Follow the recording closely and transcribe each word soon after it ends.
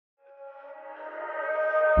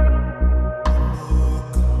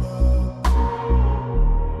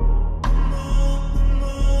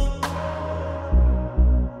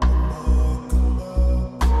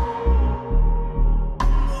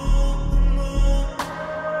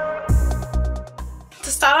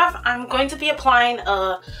I'm going to be applying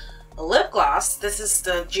a lip gloss. This is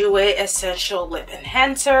the Jouer Essential Lip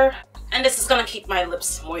Enhancer. And this is going to keep my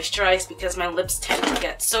lips moisturized because my lips tend to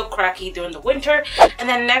get so cracky during the winter. And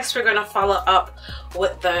then next we're going to follow up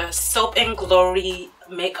with the Soap and Glory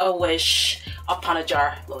Make-A-Wish Upon a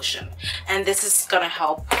Jar lotion. And this is going to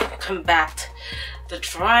help combat the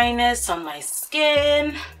dryness on my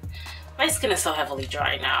skin. My skin is so heavily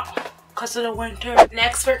dry now because of the winter.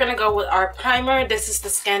 Next we're gonna go with our primer. This is the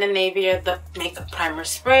Skindinavia the makeup primer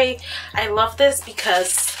spray. I love this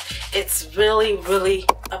because it's really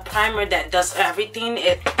a primer that does everything.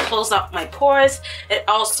 It closes up my pores. It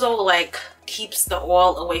also like keeps the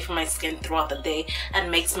oil away from my skin throughout the day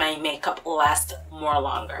and makes my makeup last more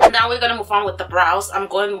longer. Now we're gonna move on with the brows. I'm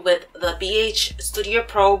going with the BH Studio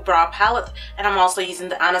Pro Brow Palette, and I'm also using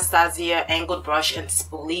the Anastasia angled brush and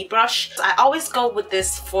spoolie brush. I always go with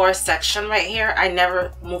this 4 section right here. I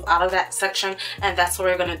never move out of that section, and that's what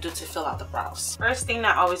we're gonna do to fill out the brows. First thing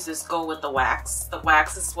I always just go with the wax. The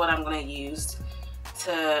wax is what I'm gonna use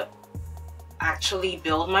to actually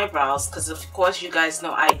build my brows, because of course you guys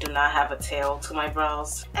know I do not have a tail to my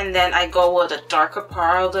brows. And then I go with a darker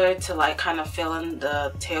powder to like kind of fill in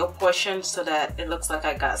the tail portion so that it looks like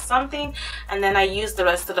I got something, and then I use the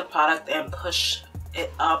rest of the product and push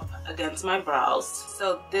it up against my brows.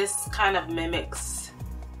 So this kind of mimics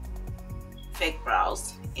fake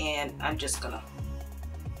brows, and I'm just gonna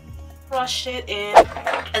brush it in.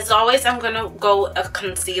 As always, I'm gonna go with a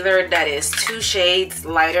concealer that is 2 shades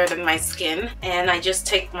lighter than my skin, and I just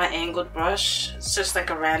take my angled brush. It's just like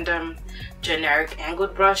a random generic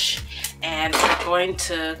angled brush, and I'm going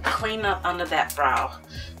to clean up under that brow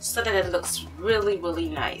so that it looks really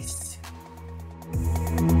nice.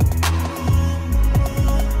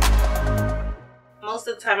 Most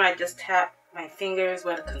of the time I just tap my fingers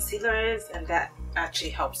where the concealer is, and that actually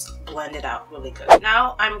helps blend it out really good.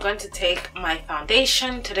 Now I'm going to take my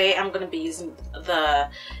foundation. Today I'm going to be using the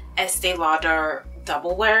Estee Lauder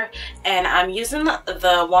Double Wear, and I'm using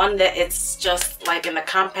the one that it's just like in the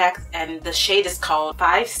compact, and the shade is called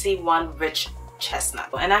 5C1 Rich Chesnut.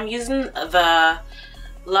 And I'm using the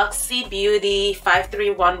Luxie Beauty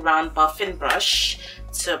 531 Round Buffing Brush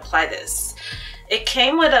to apply this. It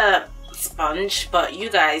came with a sponge, but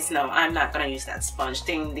you guys know I'm not gonna use that sponge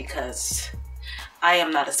thing because I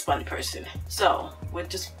am not a sponge person. So we're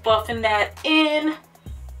just buffing that in,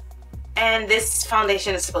 and this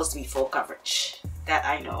foundation is supposed to be full coverage, that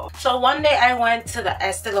I know. So one day I went to the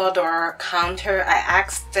Estee Lauder counter. I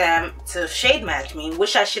asked them to shade match me,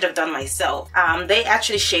 which I should have done myself. They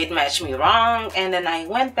actually shade matched me wrong, and then I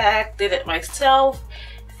went back, did it myself,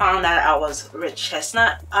 found out I was Rich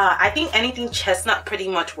Chestnut. I think anything chestnut pretty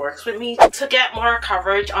much works with me. To get more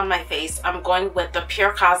coverage on my face, I'm going with the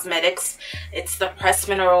Pure Cosmetics. It's the Pressed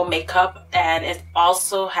Mineral Makeup, and it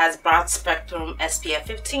also has broad spectrum SPF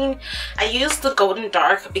 15. I use the Golden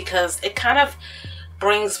Dark because it kind of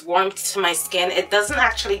brings warmth to my skin. It doesn't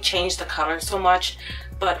actually change the color so much,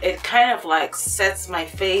 but it kind of like sets my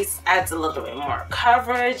face, adds a little bit more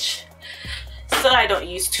coverage, so I don't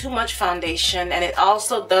use too much foundation, and it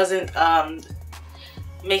also doesn't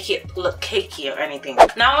make it look cakey or anything.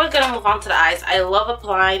 Now we're gonna move on to the eyes. I love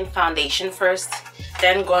applying foundation first,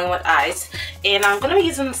 then going with eyes, and I'm gonna be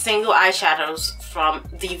using single eyeshadows from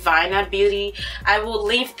Devinah Beauty. I will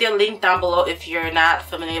leave the link down below if you're not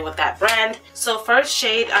familiar with that brand. So first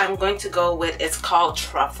shade I'm going to go with is called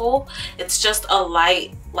Truffle. It's just a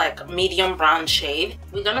light, like medium brown shade.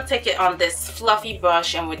 We're gonna take it on this fluffy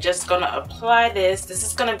brush, and we're just gonna apply this. This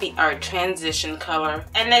is gonna be our transition color,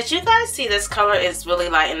 and as you guys see, this color is really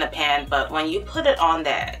light in the pan, but when you put it on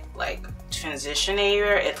that like transition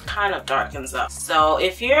area, it kind of darkens up. So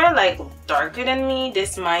if you're like darker than me,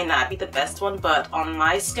 this might not be the best one, but on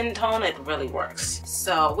my skin tone it really works.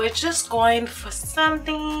 So we're just going for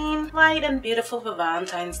something light and beautiful for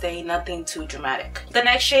Valentine's Day, nothing too dramatic. The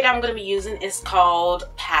next shade I'm going to be using is called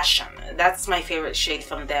Passion. That's my favorite shade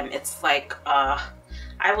from them. It's like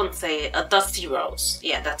I wouldn't say a dusty rose.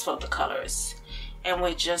 Yeah, that's what the color is. And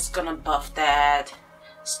we're just gonna buff that,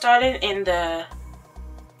 starting in the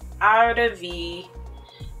outer V.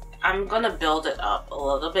 I'm gonna build it up a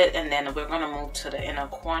little bit, and then we're gonna move to the inner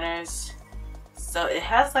corners. So it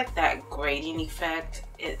has like that gradient effect.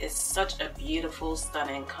 It is such a beautiful,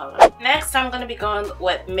 stunning color. Next, I'm gonna be going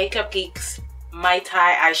with Makeup Geek's My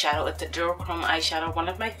Tai eyeshadow. It's a duochrome eyeshadow, one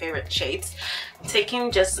of my favorite shades. Taking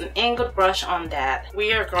just an angled brush on that,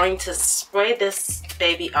 we are going to spray this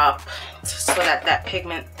baby up so that that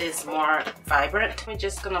pigment is more vibrant. We're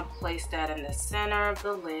just gonna place that in the center of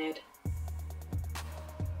the lid,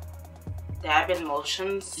 dab in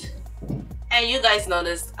motions. And you guys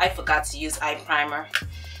noticed I forgot to use eye primer.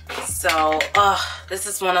 So this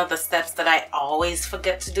is one of the steps that I always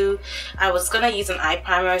forget to do. I was gonna use an eye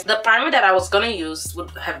primer. The primer that I was gonna use would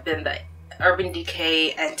have been the Urban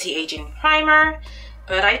Decay Anti-Aging Primer,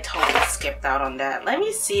 but I totally skipped out on that. Let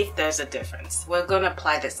me see if there's a difference. We're gonna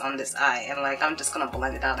apply this on this eye, and like I'm just gonna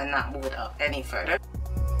blend it out and not move it up any further.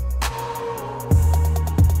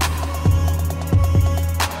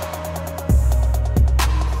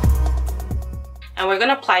 And we're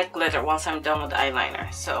gonna apply glitter once I'm done with the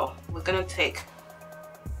eyeliner. So we're gonna take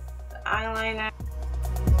the eyeliner.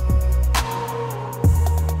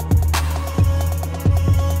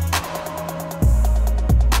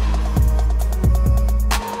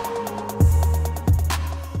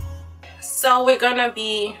 So we're gonna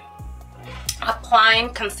be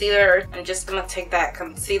applying concealer. I'm just gonna take that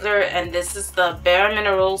concealer, and this is the Bare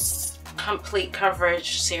Minerals Complete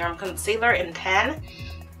Coverage Serum Concealer in Tan.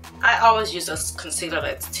 I always use a concealer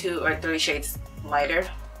that's 2 or 3 shades lighter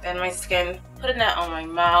than my skin. Putting that on my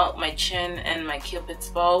mouth, my chin, and my Cupid's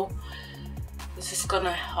bow. This is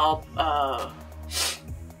gonna help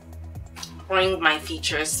bring my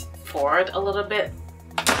features forward a little bit.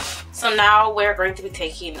 So now we're going to be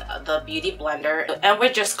taking the Beauty Blender, and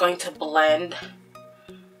we're just going to blend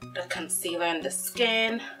the concealer in the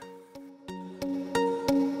skin.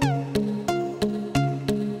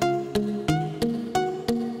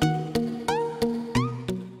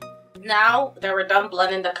 Now that we're done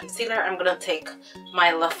blending the concealer, I'm gonna take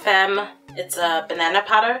my Lafemme. It's a banana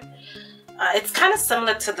powder. It's kind of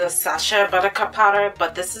similar to the Sacha Buttercup powder,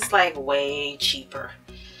 but this is like way cheaper.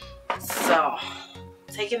 So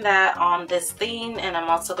taking that on this thing, and I'm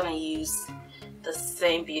also gonna use the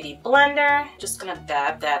same Beauty Blender. Just gonna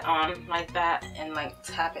dab that on like that and like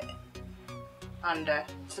tap it under,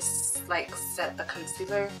 just like set the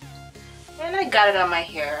concealer. And I got it on my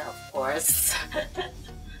hair, of course.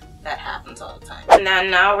 That happens all the time. And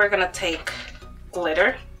then now we're gonna take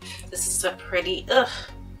glitter. This is a pretty,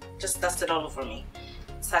 just dust it all over me.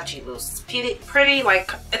 It's actually loose. Pretty,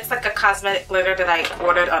 like, it's like a cosmetic glitter that I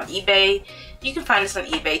ordered on eBay. You can find this on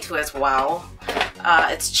eBay too as well.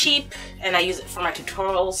 It's cheap, and I use it for my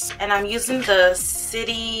tutorials. And I'm using the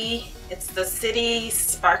City, it's the City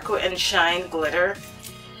Sparkle and Shine Glitter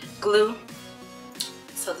Glue.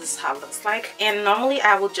 So this is how it looks like. And normally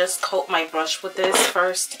I will just coat my brush with this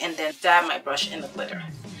first and then dab my brush in the glitter.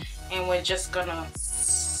 And we're just gonna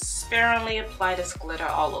sparingly apply this glitter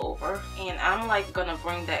all over. And I'm like gonna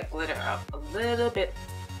bring that glitter up a little bit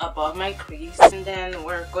above my crease. And then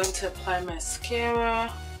we're going to apply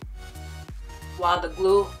mascara while the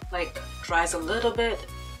glue like dries a little bit.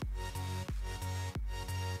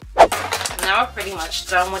 Now we're pretty much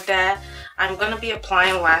done with that. I'm gonna be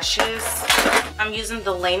applying lashes. I'm using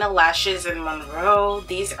the Lena lashes in Monroe.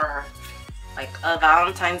 These are like a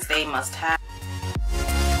Valentine's Day must-have.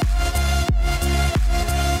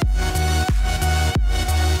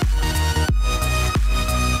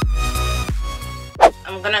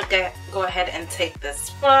 I'm gonna go ahead and take this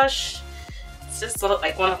brush. It's just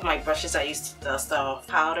like one of my brushes I used to dust off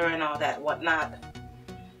powder and all that whatnot.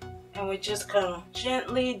 And we're just gonna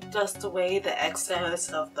gently dust away the excess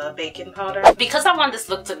of the baking powder. Because I want this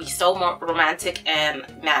look to be so more romantic and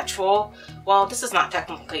natural. Well, this is not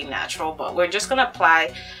technically natural, but we're just gonna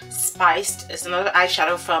apply Spiced. It's another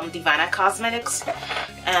eyeshadow from Devinah Cosmetics.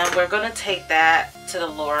 And we're gonna take that to the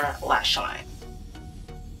lower lash line.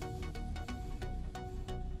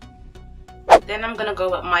 Then I'm gonna go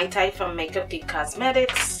with My Type from Makeup Geek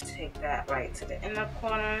Cosmetics. Take that right to the inner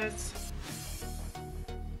corners.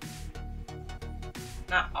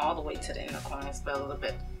 Not all the way to the inner corners, but a little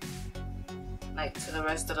bit like to the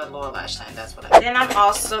rest of the lower lash line. That's what I. Then I'm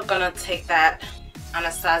also gonna take that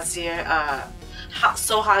Anastasia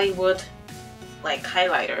So Hollywood like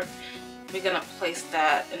highlighter. We're gonna place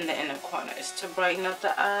that in the inner corners to brighten up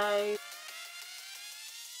the eyes.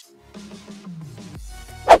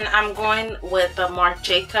 And I'm going with the Marc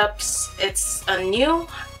Jacobs. It's a new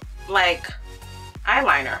like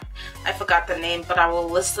eyeliner. I forgot the name, but I will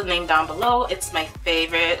list the name down below. It's my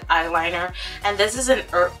favorite eyeliner, and this is an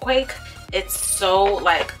Earthquake. It's so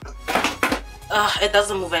like it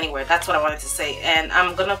doesn't move anywhere. That's what I wanted to say. And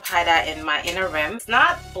I'm gonna apply that in my inner rim. It's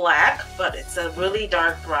not black, but it's a really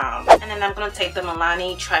dark brown. And then I'm gonna take the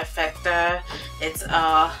Milani Trifeca. It's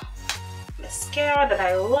a mascara that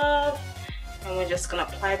I love, and we're just gonna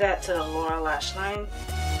apply that to the lower lash line.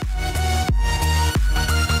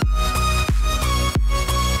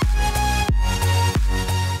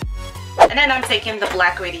 And then I'm taking the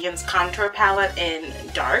Black Radiance Contour Palette in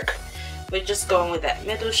dark. We're just going with that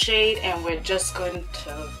middle shade, and we're just going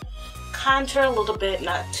to contour a little bit,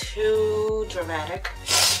 not too dramatic.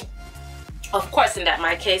 Of course, in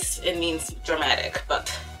my case, it means dramatic,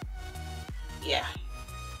 but yeah,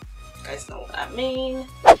 you guys know what I mean.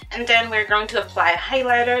 And then we're going to apply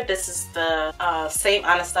highlighter. This is the same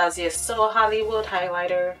Anastasia So Hollywood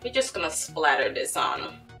highlighter. We're just gonna splatter this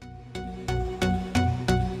on.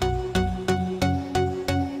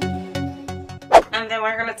 And then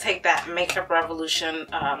we're gonna take that Makeup Revolution,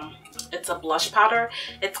 it's a blush powder.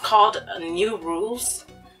 It's called New Rules.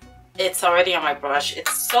 It's already on my brush.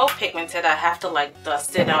 It's so pigmented, I have to like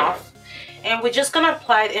dust it off. And we're just gonna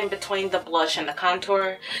apply it in between the blush and the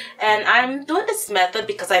contour. And I'm doing this method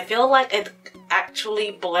because I feel like it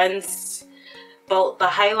actually blends both the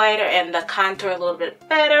highlighter and the contour a little bit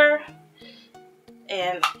better.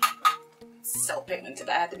 And so pigmented,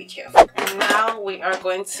 I have to be careful. And now we are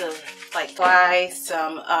going to like apply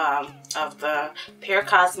some of the Pure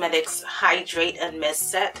Cosmetics Hydrate and Mist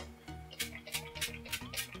set.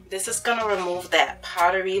 This is gonna remove that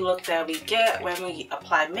powdery look that we get when we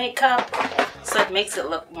apply makeup, so it makes it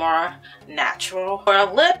look more natural. For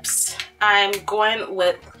our lips, I'm going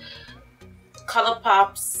with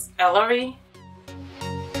ColourPop's Ellery.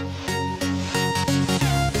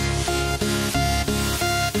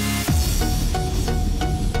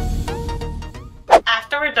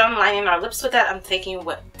 After we're done lining our lips with that, I'm taking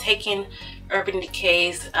Urban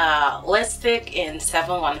Decay's lipstick in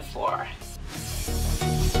 714.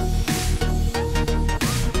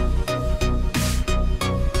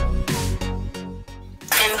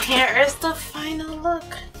 And here is the